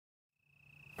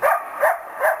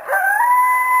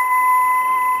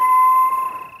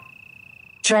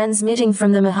Transmitting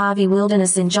from the Mojave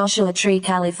Wilderness in Joshua Tree,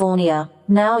 California,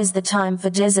 now is the time for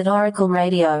Desert Oracle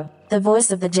Radio, the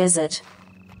voice of the desert.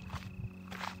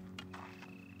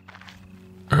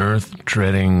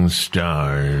 Earth-treading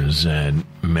stars that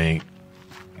make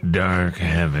dark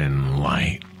heaven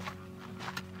light.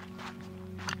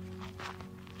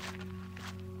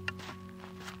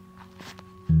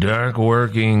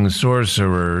 Dark-working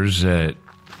sorcerers that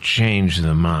change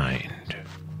the mind.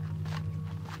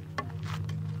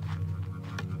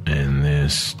 In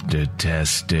this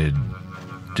detested,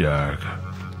 dark,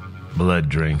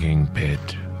 blood-drinking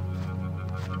pit.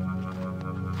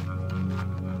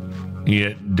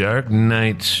 Yet dark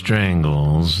night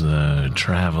strangles the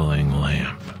traveling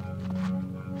lamp.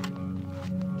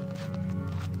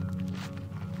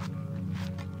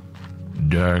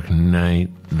 Dark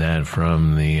night that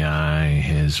from the eye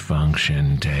his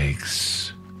function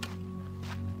takes.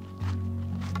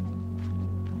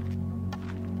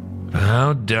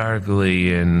 How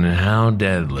darkly and how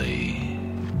deadly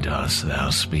dost thou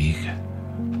speak?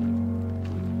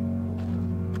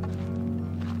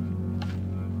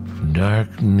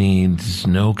 Dark needs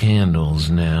no candles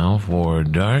now, for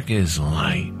dark is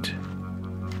light.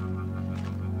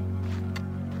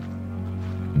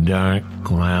 Dark,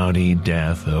 cloudy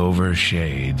death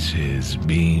overshades his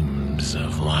beams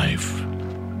of life.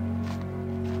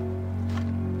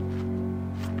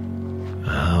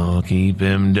 I'll keep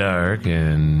him dark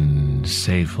and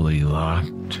safely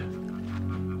locked.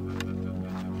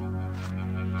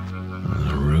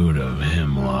 The root of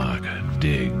hemlock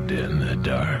digged in the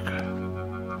dark.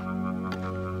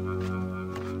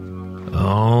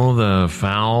 All the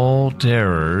foul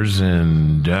terrors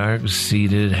in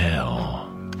dark-seated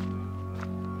hell.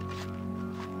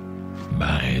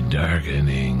 By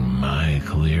darkening my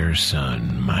clear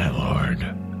sun, my lord,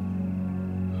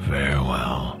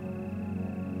 farewell.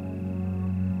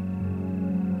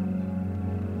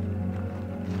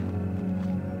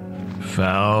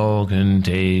 Foul,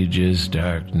 contagious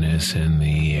darkness in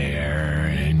the air,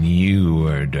 and you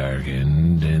are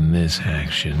darkened in this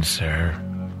action, sir.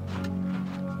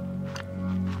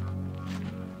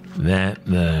 That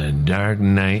the dark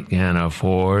night can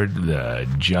afford, the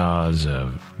jaws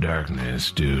of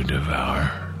darkness do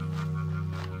devour.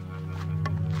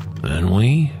 Then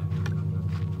we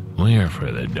are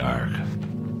for the dark.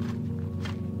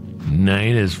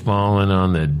 Night has fallen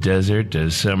on the desert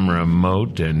to some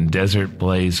remote and desert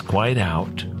place quite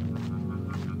out.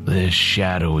 This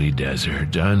shadowy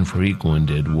desert,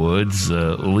 unfrequented woods,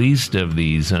 the least of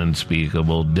these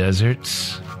unspeakable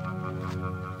deserts.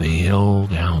 The ill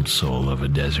counsel of a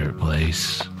desert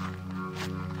place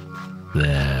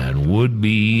that would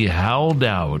be howled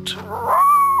out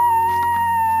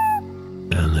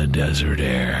in the desert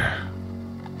air.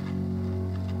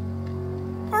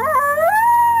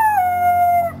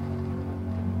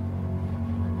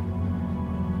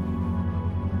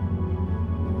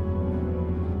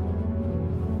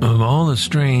 Of all the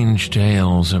strange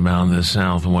tales about the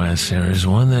Southwest, there is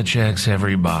one that checks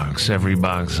every box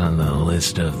on the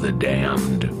list of the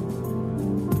damned.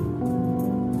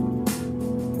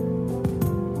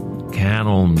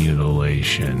 Cattle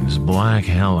mutilations, black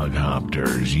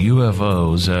helicopters,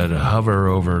 UFOs that hover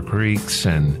over creeks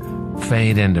and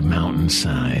fade into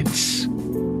mountainsides.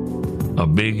 A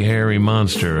big hairy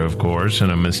monster, of course,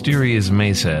 and a mysterious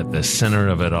mesa at the center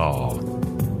of it all.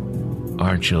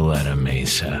 Archuleta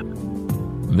Mesa,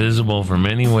 visible from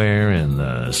anywhere in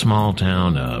the small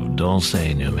town of Dulce,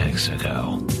 New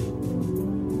Mexico.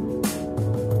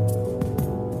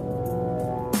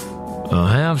 A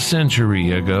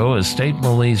half-century ago, a state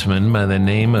policeman by the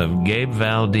name of Gabe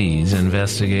Valdez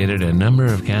investigated a number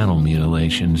of cattle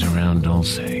mutilations around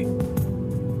Dulce.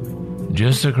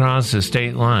 Just across the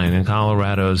state line in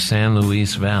Colorado's San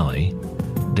Luis Valley,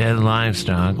 dead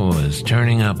livestock was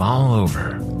turning up all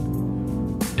over.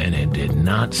 And it did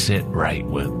not sit right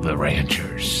with the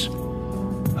ranchers,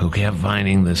 who kept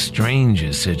finding the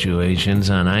strangest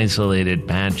situations on isolated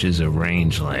patches of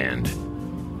rangeland.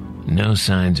 No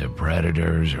signs of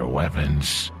predators or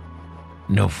weapons,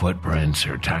 no footprints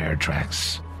or tire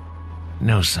tracks,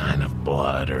 no sign of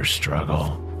blood or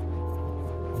struggle.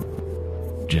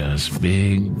 Just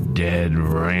big, dead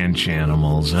ranch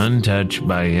animals untouched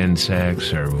by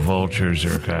insects or vultures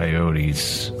or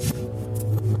coyotes.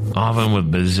 Often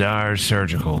with bizarre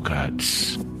surgical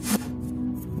cuts.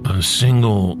 A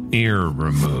single ear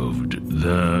removed,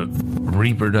 the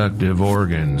reproductive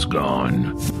organs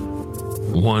gone,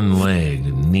 one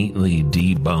leg neatly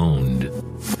deboned,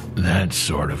 that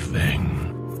sort of thing.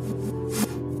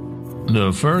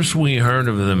 The first we heard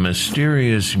of the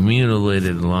mysterious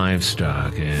mutilated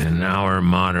livestock in our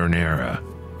modern era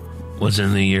was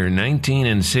in the year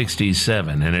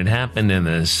 1967, and it happened in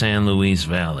the San Luis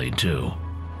Valley, too.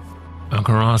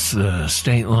 Across the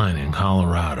state line in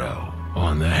Colorado,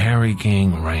 on the Harry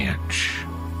King Ranch.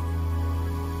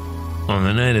 On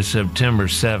the night of September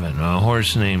 7, a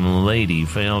horse named Lady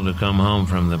failed to come home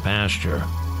from the pasture.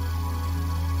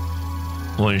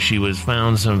 When she was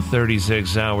found some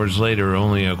 36 hours later,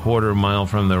 only a quarter mile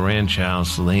from the ranch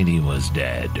house, Lady was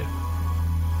dead.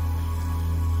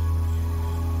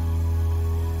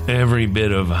 Every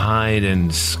bit of hide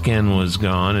and skin was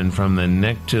gone, and from the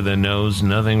neck to the nose,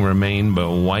 nothing remained but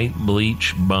white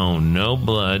bleached bone. No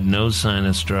blood, no sign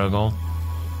of struggle.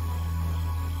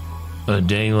 A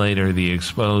day later, the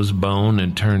exposed bone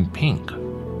had turned pink,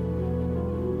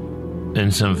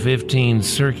 and some 15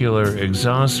 circular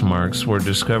exhaust marks were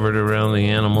discovered around the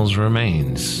animal's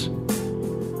remains,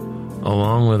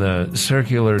 along with a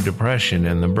circular depression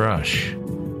in the brush.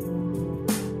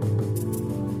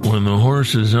 When the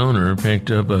horse's owner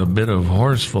picked up a bit of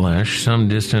horse flesh some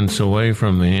distance away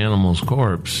from the animal's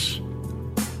corpse,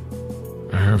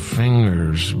 her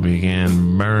fingers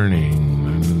began burning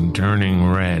and turning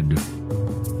red.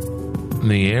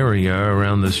 The area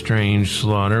around the strange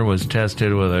slaughter was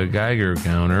tested with a Geiger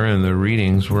counter, and the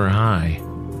readings were high.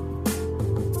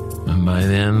 And by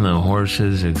then, the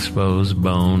horse's exposed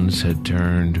bones had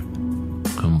turned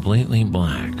completely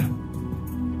black.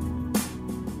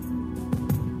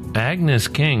 Agnes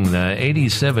King, the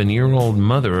 87-year-old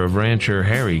mother of rancher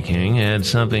Harry King, had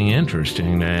something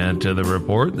interesting to add to the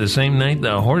report. The same night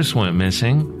the horse went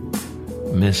missing,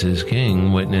 Mrs.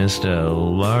 King witnessed a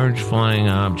large flying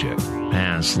object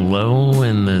pass low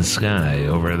in the sky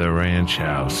over the ranch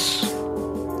house.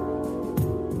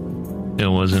 It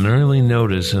was an early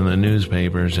notice in the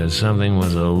newspapers that something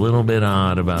was a little bit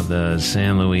odd about the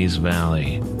San Luis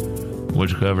Valley,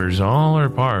 which covers all or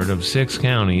part of 6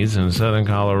 counties in southern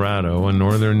Colorado and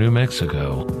northern New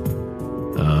Mexico.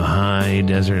 A high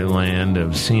desert land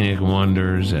of scenic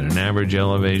wonders at an average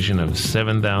elevation of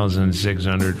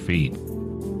 7,600 feet.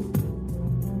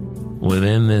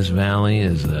 Within this valley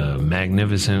is the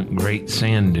magnificent Great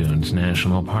Sand Dunes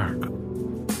National Park,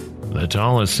 the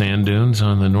tallest sand dunes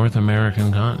on the North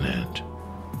American continent.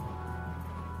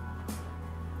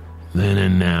 Then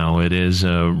and now, it is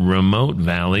a remote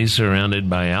valley surrounded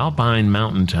by alpine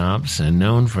mountaintops and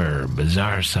known for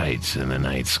bizarre sights in the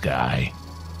night sky.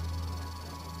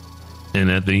 And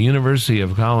at the University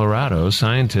of Colorado,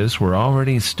 scientists were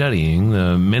already studying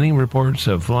the many reports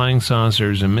of flying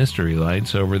saucers and mystery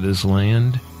lights over this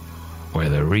land where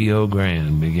the Rio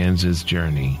Grande begins its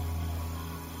journey.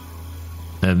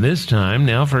 At this time,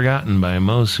 now forgotten by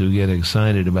most who get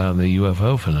excited about the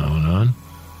UFO phenomenon,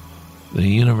 the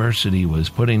university was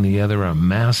putting together a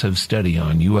massive study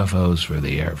on UFOs for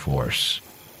the Air Force.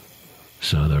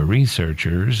 So the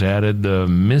researchers added the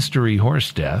mystery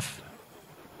horse death,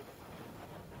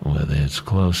 with its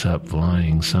close-up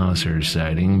flying saucer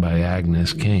sighting by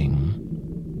Agnes King,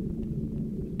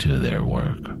 to their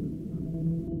work.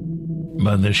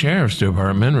 But the sheriff's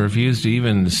department refused to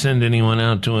even send anyone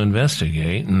out to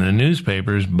investigate, and the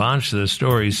newspapers botched the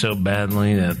story so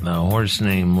badly that the horse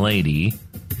named Lady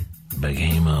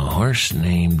became a horse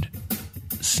named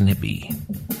Snippy.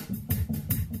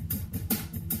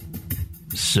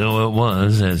 So it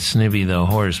was that Snippy the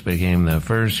horse became the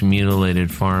first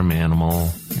mutilated farm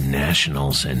animal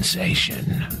national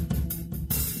sensation.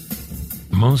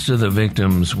 Most of the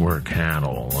victims were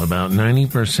cattle. About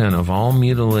 90% of all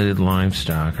mutilated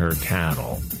livestock are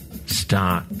cattle.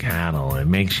 Stock cattle. It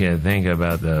makes you think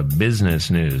about the business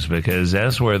news because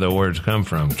that's where the words come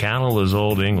from. Cattle is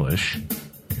Old English,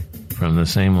 from the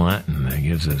same Latin that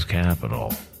gives us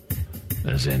capital,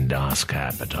 as in Das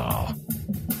Kapital.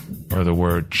 Or the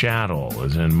word chattel,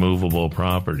 as in movable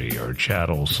property or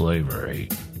chattel slavery.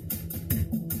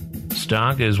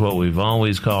 Stock is what we've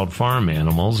always called farm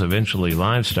animals, eventually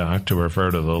livestock to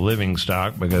refer to the living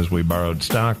stock because we borrowed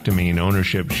stock to mean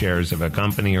ownership shares of a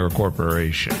company or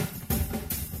corporation.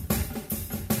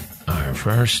 Our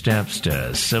first steps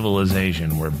to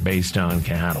civilization were based on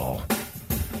cattle.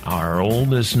 Our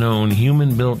oldest known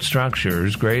human-built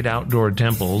structures, great outdoor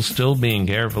temples still being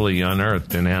carefully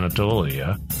unearthed in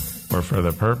Anatolia, were for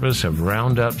the purpose of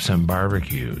roundups and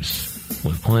barbecues,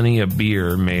 with plenty of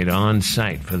beer made on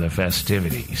site for the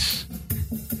festivities.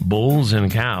 Bulls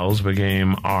and cows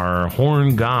became our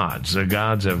horn gods, the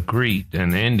gods of Crete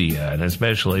and India, and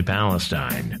especially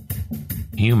Palestine.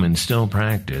 Humans still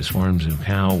practice forms of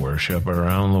cow worship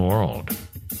around the world.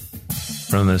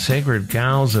 From the sacred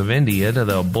cows of India to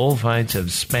the bullfights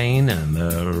of Spain and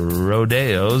the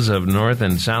rodeos of North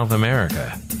and South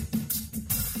America.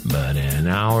 But in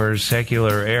our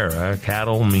secular era,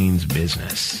 cattle means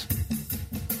business.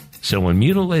 So when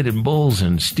mutilated bulls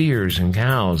and steers and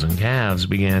cows and calves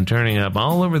began turning up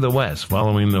all over the West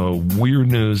following the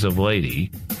weird news of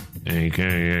Lady,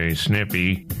 aka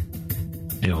Snippy,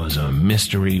 it was a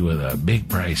mystery with a big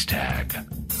price tag.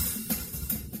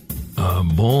 A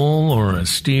bull or a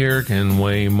steer can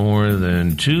weigh more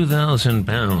than 2,000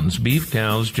 pounds. Beef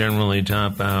cows generally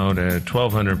top out at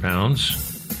 1,200 pounds,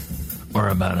 or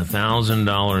about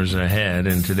 $1,000 a head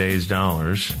in today's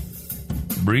dollars.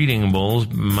 Breeding bulls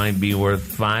might be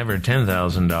worth $5,000 or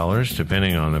 $10,000,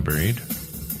 depending on the breed.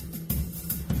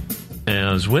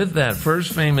 As with that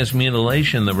first famous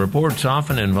mutilation, the reports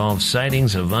often involve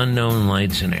sightings of unknown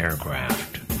lights in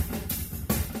aircraft.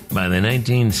 By the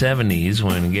 1970s,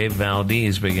 when Gabe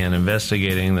Valdez began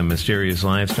investigating the mysterious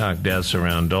livestock deaths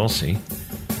around Dulce,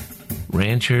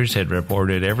 ranchers had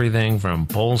reported everything from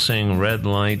pulsing red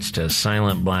lights to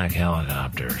silent black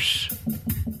helicopters.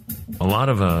 A lot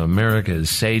of America's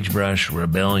sagebrush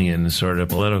rebellion sort of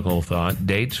political thought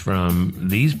dates from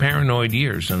these paranoid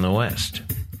years in the West.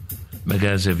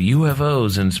 Because if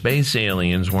UFOs and space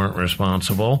aliens weren't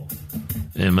responsible,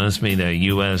 it must be the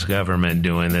U.S. government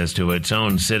doing this to its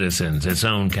own citizens, its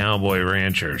own cowboy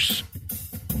ranchers.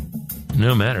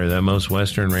 No matter that most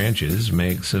Western ranches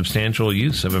make substantial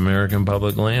use of American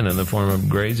public land in the form of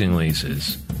grazing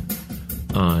leases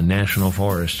on National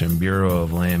Forest and Bureau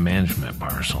of Land Management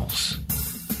parcels.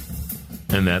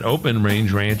 And that open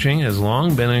range ranching has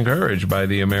long been encouraged by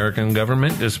the American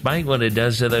government despite what it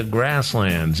does to the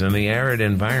grasslands and the arid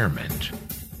environment.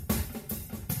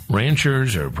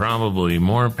 Ranchers are probably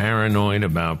more paranoid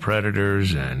about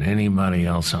predators than anybody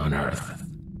else on Earth.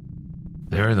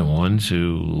 They're the ones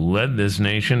who led this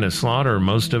nation to slaughter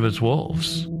most of its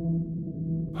wolves,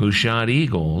 who shot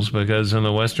eagles because in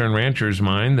the Western ranchers'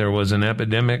 mind there was an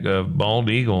epidemic of bald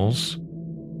eagles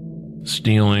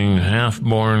stealing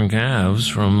half-born calves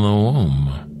from the womb.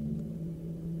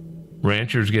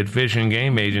 Ranchers get fish and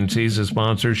game agencies to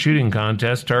sponsor shooting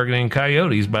contests targeting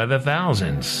coyotes by the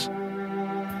thousands.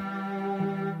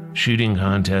 Shooting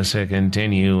contests that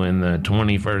continue in the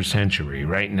 21st century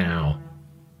right now.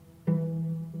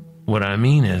 What I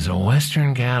mean is a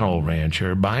Western cattle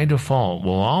rancher, by default,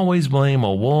 will always blame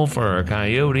a wolf or a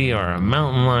coyote or a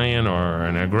mountain lion or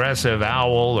an aggressive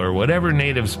owl or whatever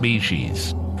native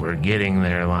species for getting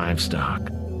their livestock.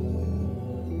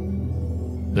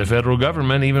 The federal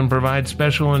government even provides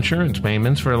special insurance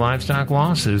payments for livestock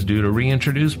losses due to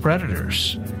reintroduced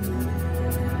predators.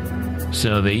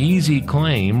 So the easy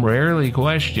claim, rarely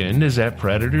questioned, is that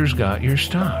predators got your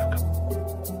stock.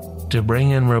 To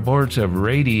bring in reports of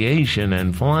radiation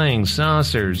and flying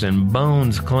saucers and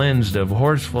bones cleansed of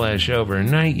horseflesh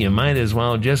overnight, you might as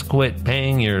well just quit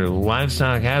paying your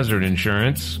livestock hazard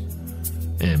insurance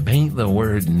and paint the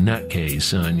word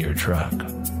nutcase on your truck.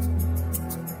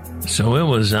 So it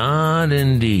was odd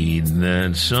indeed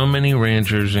that so many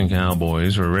ranchers and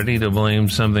cowboys were ready to blame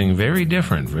something very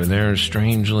different for their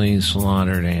strangely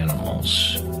slaughtered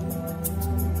animals.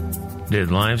 Did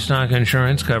livestock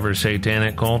insurance cover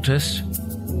satanic cultists?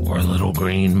 Or little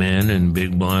green men in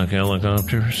big black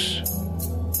helicopters?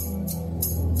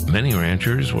 Many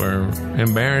ranchers were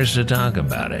embarrassed to talk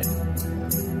about it.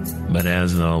 But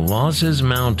as the losses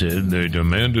mounted, they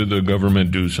demanded the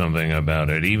government do something about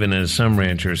it, even as some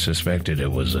ranchers suspected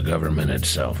it was the government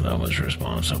itself that was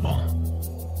responsible.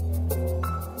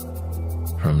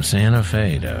 From Santa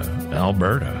Fe to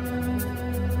Alberta,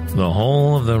 the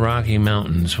whole of the Rocky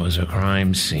Mountains was a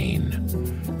crime scene.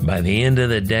 By the end of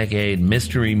the decade,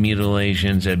 mystery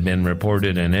mutilations had been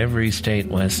reported in every state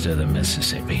west of the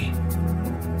Mississippi.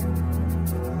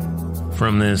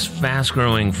 From this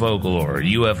fast-growing folklore,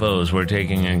 UFOs were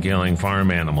taking and killing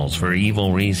farm animals for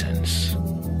evil reasons.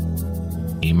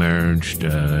 Emerged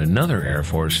another Air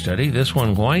Force study, this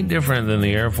one quite different than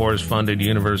the Air Force-funded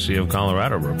University of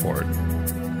Colorado report.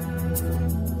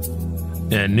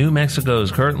 At New Mexico's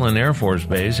Kirtland Air Force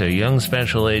Base, a young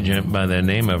special agent by the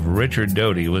name of Richard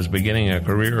Doty was beginning a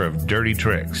career of dirty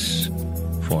tricks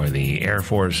for the Air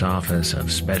Force Office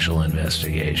of Special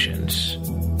Investigations.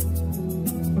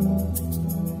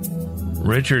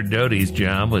 Richard Doty's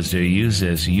job was to use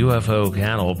this UFO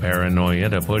cattle paranoia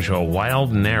to push a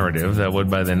wild narrative that would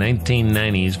by the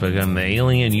 1990s become the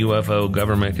alien UFO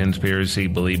government conspiracy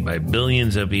believed by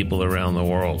billions of people around the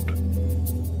world.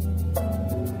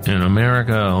 In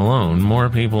America alone, more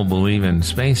people believe in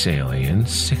space aliens,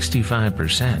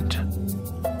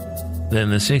 65%,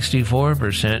 than the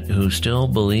 64% who still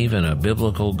believe in a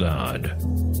biblical God.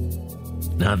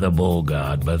 Not the bull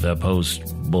god, but the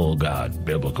post-bull god,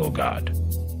 biblical God.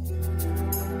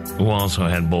 who also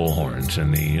had bull horns,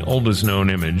 and the oldest known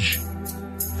image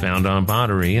found on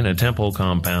pottery in a temple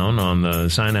compound on the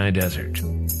Sinai Desert.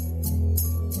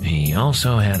 He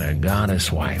also had a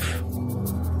goddess wife.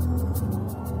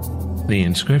 The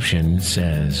inscription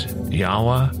says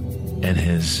Yahweh and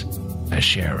his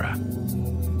Asherah.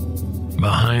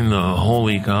 Behind the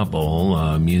holy couple,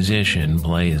 a musician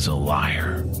plays a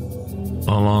lyre.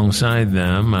 Alongside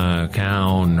them, a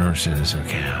cow nurses a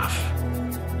calf.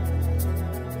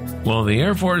 Well, the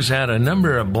Air Force had a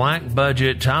number of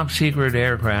black-budget, top-secret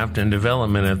aircraft in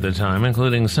development at the time,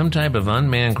 including some type of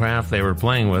unmanned craft they were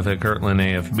playing with at Kirtland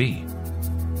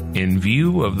AFB, in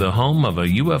view of the home of a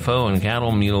UFO and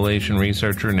cattle mutilation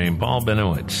researcher named Paul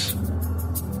Bennewitz.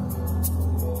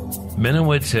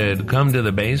 Bennewitz had come to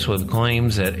the base with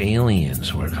claims that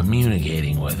aliens were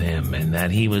communicating with him and that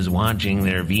he was watching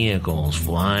their vehicles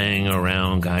flying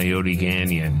around Coyote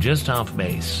Canyon just off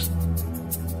base.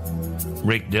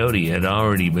 Rick Doty had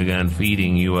already begun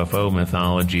feeding UFO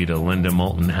mythology to Linda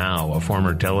Moulton Howe, a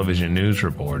former television news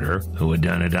reporter who had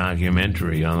done a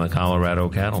documentary on the Colorado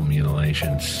cattle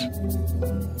mutilations.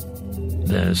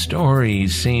 The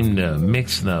stories seemed to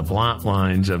mix the plot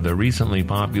lines of the recently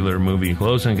popular movie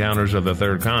Close Encounters of the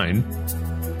Third Kind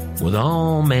with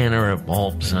all manner of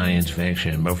pulp science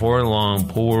fiction. Before long,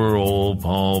 poor old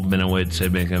Paul Bennewitz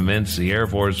had been convinced the Air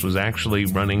Force was actually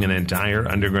running an entire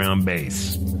underground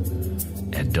base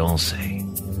at Dulce,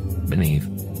 beneath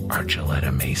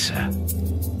Archuleta Mesa,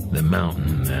 the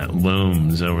mountain that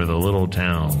looms over the little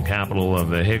town, capital of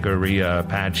the Jicarilla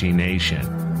Apache Nation.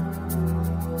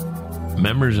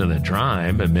 Members of the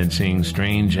tribe had been seeing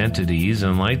strange entities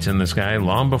and lights in the sky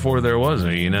long before there was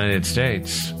a United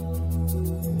States.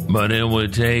 But it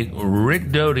would take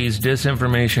Rick Doty's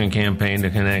disinformation campaign to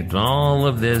connect all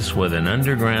of this with an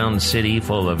underground city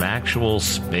full of actual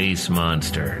space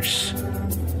monsters.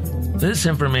 This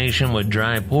information would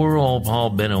drive poor old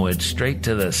Paul Bennewitz straight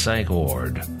to the psych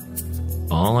ward,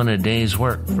 all in a day's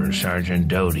work for Sergeant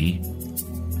Doty.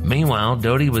 Meanwhile,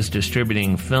 Doty was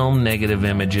distributing film negative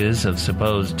images of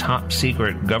supposed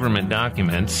top-secret government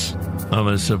documents of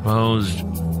a supposed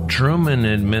Truman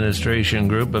administration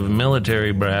group of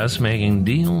military brass making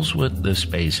deals with the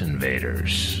space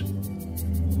invaders.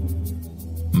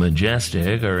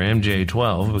 Majestic, or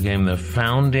MJ-12, became the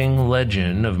founding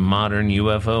legend of modern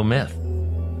UFO myth.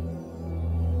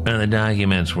 And the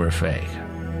documents were fake.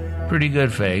 Pretty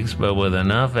good fakes, but with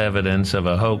enough evidence of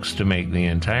a hoax to make the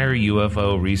entire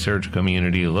UFO research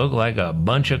community look like a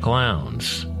bunch of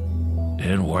clowns.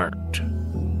 It worked.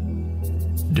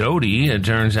 Doty, it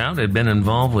turns out, had been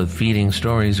involved with feeding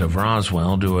stories of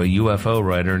Roswell to a UFO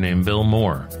writer named Bill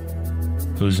Moore,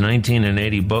 whose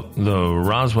 1980 book, The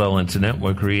Roswell Incident,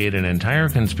 would create an entire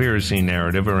conspiracy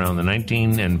narrative around the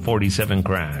 1947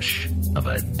 crash of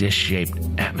a dish-shaped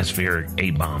atmospheric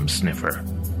A-bomb sniffer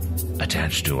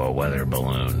attached to a weather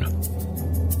balloon.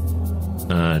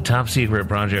 A top-secret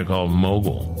project called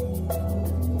Mogul.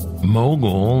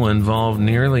 Mogul involved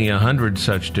nearly 100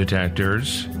 such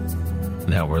detectors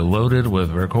that were loaded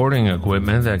with recording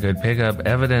equipment that could pick up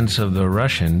evidence of the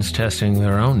Russians testing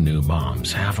their own new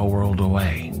bombs half a world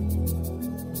away.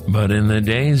 But in the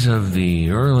days of the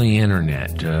early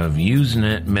internet, of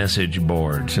Usenet message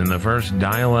boards and the first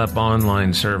dial-up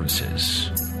online services,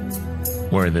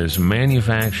 where this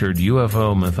manufactured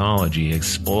UFO mythology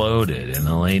exploded in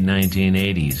the late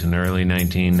 1980s and early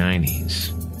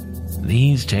 1990s,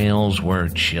 these tales were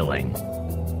chilling.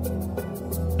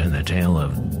 And the tale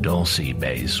of Dulce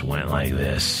Base went like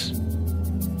this.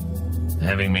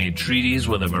 Having made treaties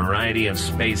with a variety of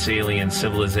space alien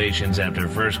civilizations after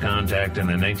first contact in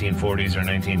the 1940s or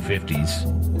 1950s,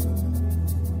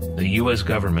 the U.S.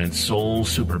 government's sole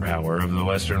superpower of the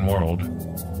Western world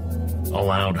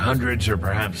allowed hundreds or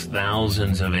perhaps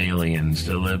thousands of aliens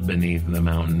to live beneath the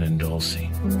mountain in Dulce.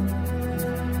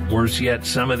 Worse yet,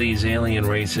 some of these alien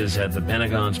races had the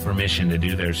Pentagon's permission to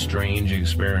do their strange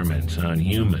experiments on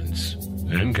humans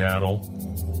and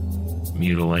cattle,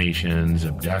 mutilations,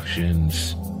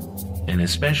 abductions, and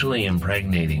especially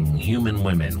impregnating human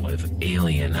women with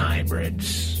alien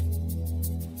hybrids.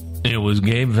 It was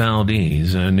Gabe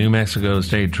Valdez, a New Mexico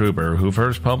state trooper, who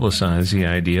first publicized the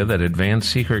idea that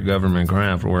advanced secret government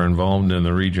craft were involved in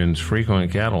the region's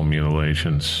frequent cattle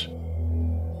mutilations.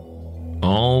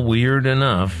 All weird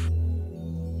enough,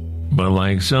 but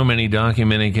like so many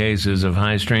documented cases of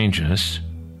high strangeness,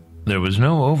 there was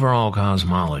no overall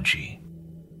cosmology.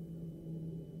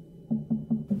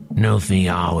 No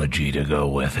theology to go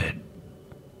with it.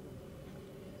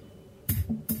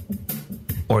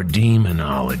 Or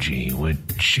demonology,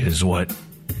 which is what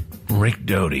Rick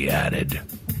Doty added.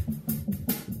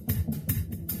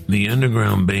 The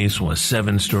underground base was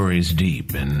 7 stories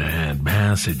deep and had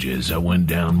passages that went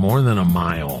down more than a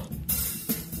mile.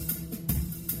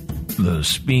 The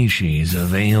species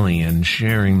of aliens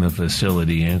sharing the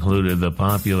facility included the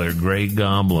popular gray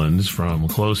goblins from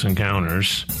Close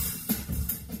Encounters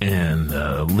and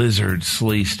the lizard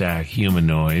Sleestack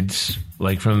humanoids,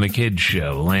 like from the kids'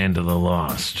 show Land of the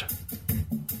Lost.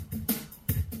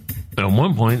 At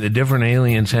one point, the different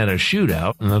aliens had a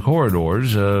shootout in the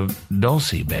corridors of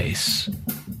Dulce Base.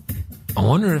 I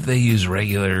wonder if they use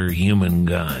regular human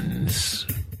guns.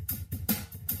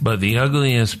 But the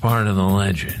ugliest part of the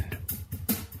legend,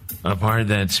 a part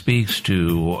that speaks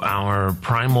to our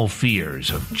primal fears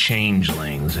of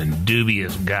changelings and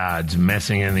dubious gods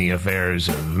messing in the affairs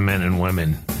of men and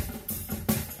women,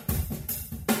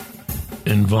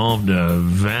 involved a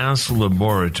vast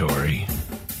laboratory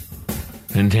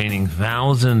containing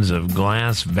thousands of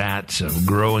glass vats of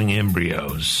growing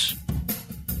embryos.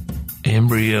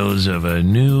 Embryos of a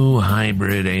new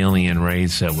hybrid alien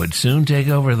race that would soon take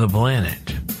over the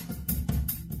planet.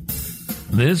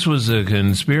 This was a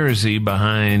conspiracy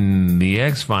behind the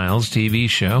X-Files TV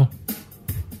show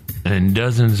and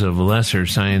dozens of lesser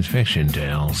science fiction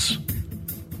tales.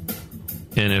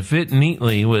 And it fit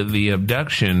neatly with the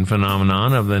abduction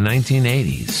phenomenon of the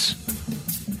 1980s.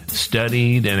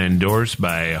 Studied and endorsed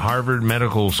by Harvard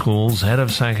Medical School's head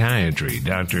of psychiatry,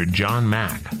 Dr. John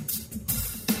Mack,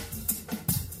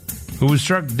 who was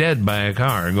struck dead by a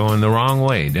car going the wrong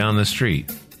way down the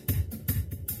street.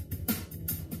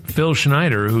 Phil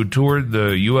Schneider, who toured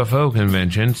the UFO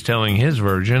conventions telling his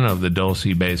version of the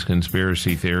Dulce Base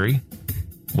conspiracy theory,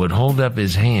 would hold up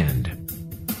his hand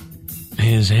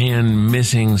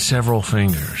missing several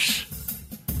fingers.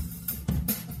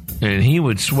 And he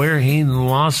would swear he'd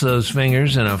lost those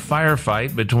fingers in a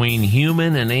firefight between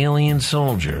human and alien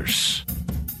soldiers.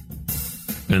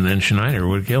 And then Schneider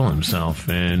would kill himself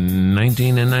in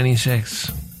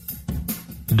 1996.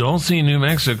 Dulce, New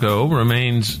Mexico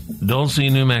remains Dulce,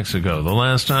 New Mexico. The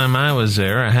last time I was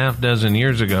there, a half dozen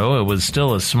years ago, it was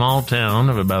still a small town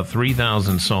of about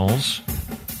 3,000 souls.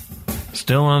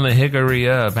 Still on the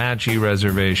Jicarilla Apache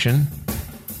Reservation.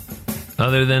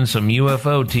 Other than some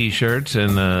UFO t-shirts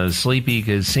in the Sleepy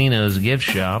Casino's gift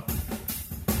shop,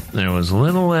 there was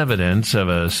little evidence of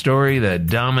a story that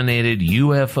dominated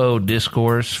UFO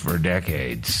discourse for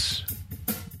decades.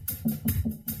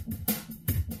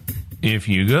 If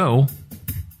you go,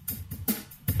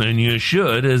 and you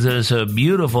should, as it's a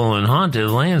beautiful and haunted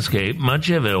landscape,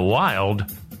 much of it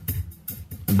wild,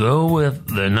 go with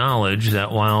the knowledge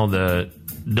that while the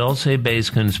Dulce Base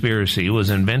conspiracy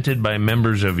was invented by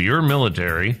members of your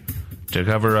military to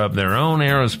cover up their own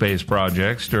aerospace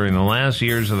projects during the last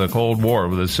years of the Cold War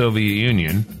with the Soviet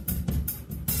Union,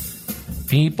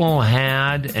 people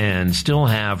had and still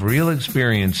have real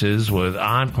experiences with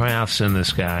odd crafts in the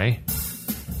sky,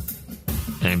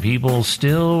 and people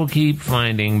still keep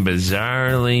finding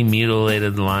bizarrely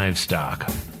mutilated livestock.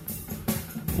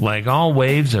 Like all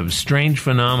waves of strange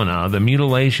phenomena, the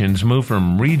mutilations move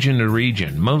from region to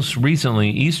region, most recently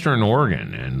Eastern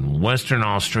Oregon and Western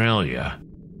Australia.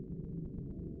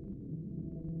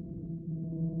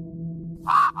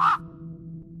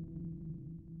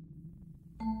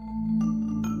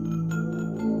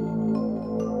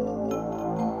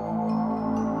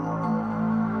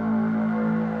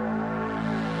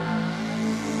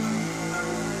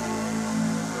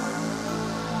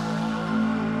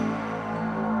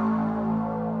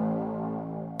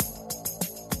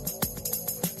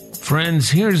 Friends,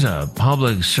 here's a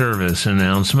public service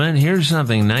announcement. Here's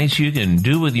something nice you can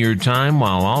do with your time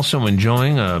while also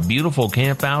enjoying a beautiful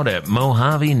campout at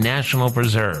Mojave National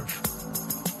Preserve.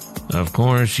 Of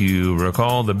course, you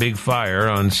recall the big fire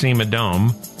on Sema Dome,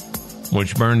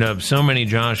 which burned up so many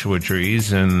Joshua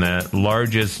trees in that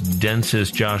largest,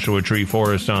 densest Joshua tree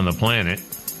forest on the planet.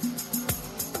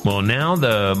 Well, now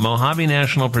the Mojave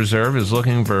National Preserve is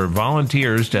looking for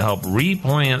volunteers to help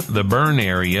replant the burn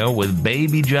area with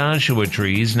baby Joshua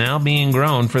trees now being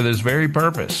grown for this very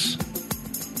purpose.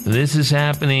 This is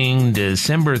happening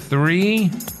December 3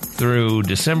 through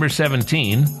December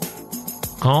 17.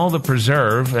 Call the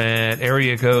preserve at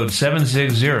area code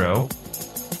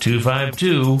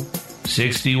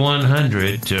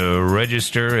 760-252-6100 to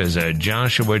register as a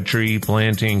Joshua tree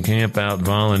planting campout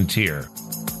volunteer.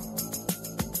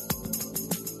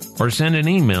 Or send an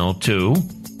email to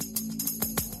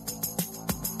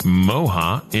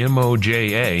moja,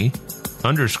 M-O-J-A,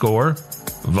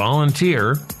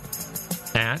 _volunteer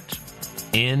at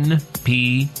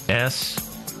nps.gov.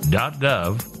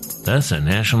 That's the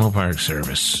National Park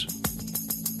Service.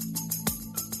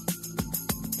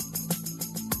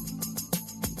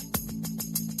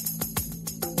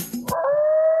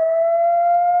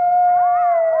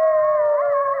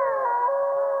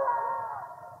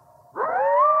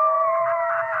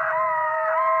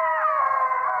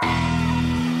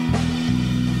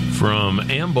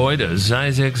 Amboy to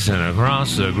Zzyzx and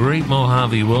across the Great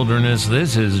Mojave Wilderness,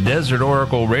 this is Desert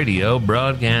Oracle Radio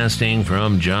broadcasting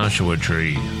from Joshua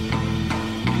Tree.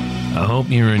 I hope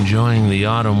you're enjoying the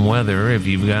autumn weather. If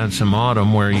you've got some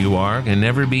autumn where you are, can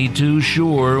never be too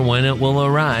sure when it will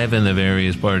arrive in the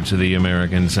various parts of the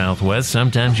American Southwest.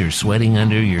 Sometimes you're sweating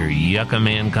under your Yucca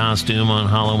Man costume on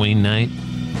Halloween night.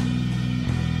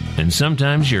 And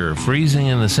sometimes you're freezing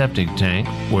in the septic tank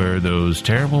where those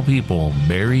terrible people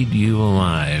buried you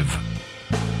alive.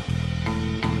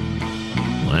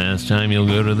 Last time you'll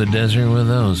go to the desert with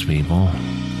those people.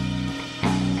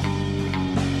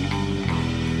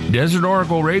 Desert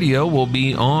Oracle Radio will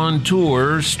be on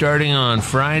tour starting on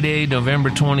Friday,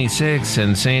 November 26th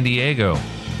in San Diego,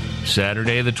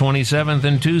 Saturday the 27th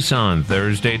in Tucson,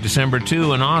 Thursday, December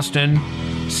 2 in Austin,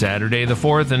 Saturday the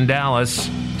 4th in Dallas,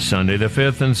 Sunday the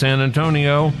 5th in San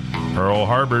Antonio, Pearl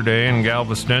Harbor Day in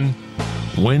Galveston,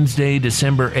 Wednesday,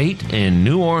 December 8 in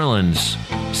New Orleans,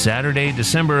 Saturday,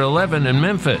 December 11 in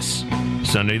Memphis,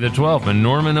 Sunday the 12th in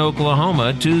Norman,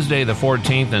 Oklahoma, Tuesday the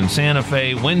 14th in Santa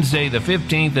Fe, Wednesday the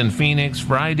 15th in Phoenix,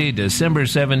 Friday, December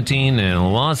 17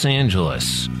 in Los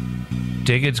Angeles.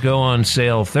 Tickets go on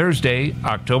sale Thursday,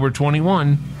 October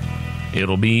 21.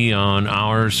 It'll be on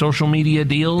our social media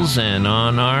deals and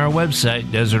on our website,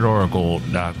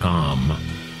 desertoracle.com.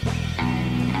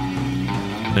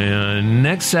 And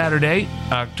next Saturday,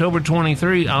 October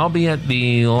 23, I'll be at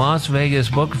the Las Vegas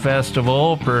Book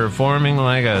Festival performing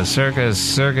like a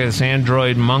circus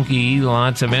android monkey.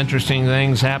 Lots of interesting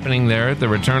things happening there at the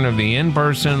return of the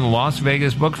in-person Las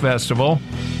Vegas Book Festival.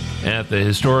 At the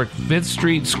historic 5th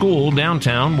Street School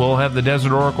downtown, we'll have the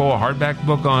Desert Oracle hardback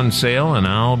book on sale, and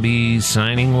I'll be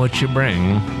signing what you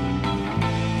bring.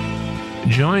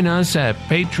 Join us at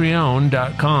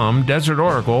patreon.com, Desert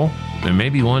Oracle, and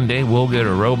maybe one day we'll get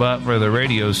a robot for the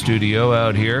radio studio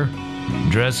out here,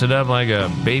 dress it up like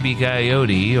a baby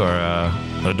coyote or a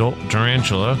adult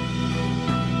tarantula.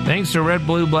 Thanks to Red,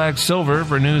 Blue, Black, Silver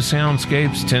for new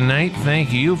soundscapes tonight.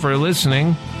 Thank you for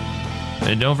listening.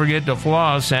 And don't forget to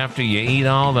floss after you eat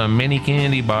all the mini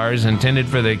candy bars intended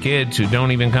for the kids who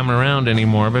don't even come around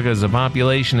anymore because the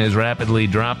population is rapidly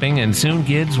dropping and soon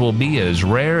kids will be as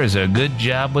rare as a good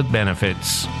job with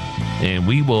benefits. And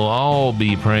we will all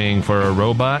be praying for a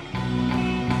robot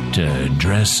to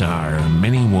dress our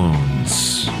many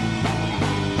wounds.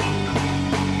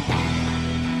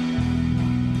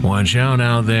 Watch out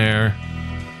out there.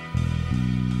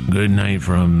 Good night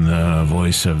from the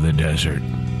voice of the desert.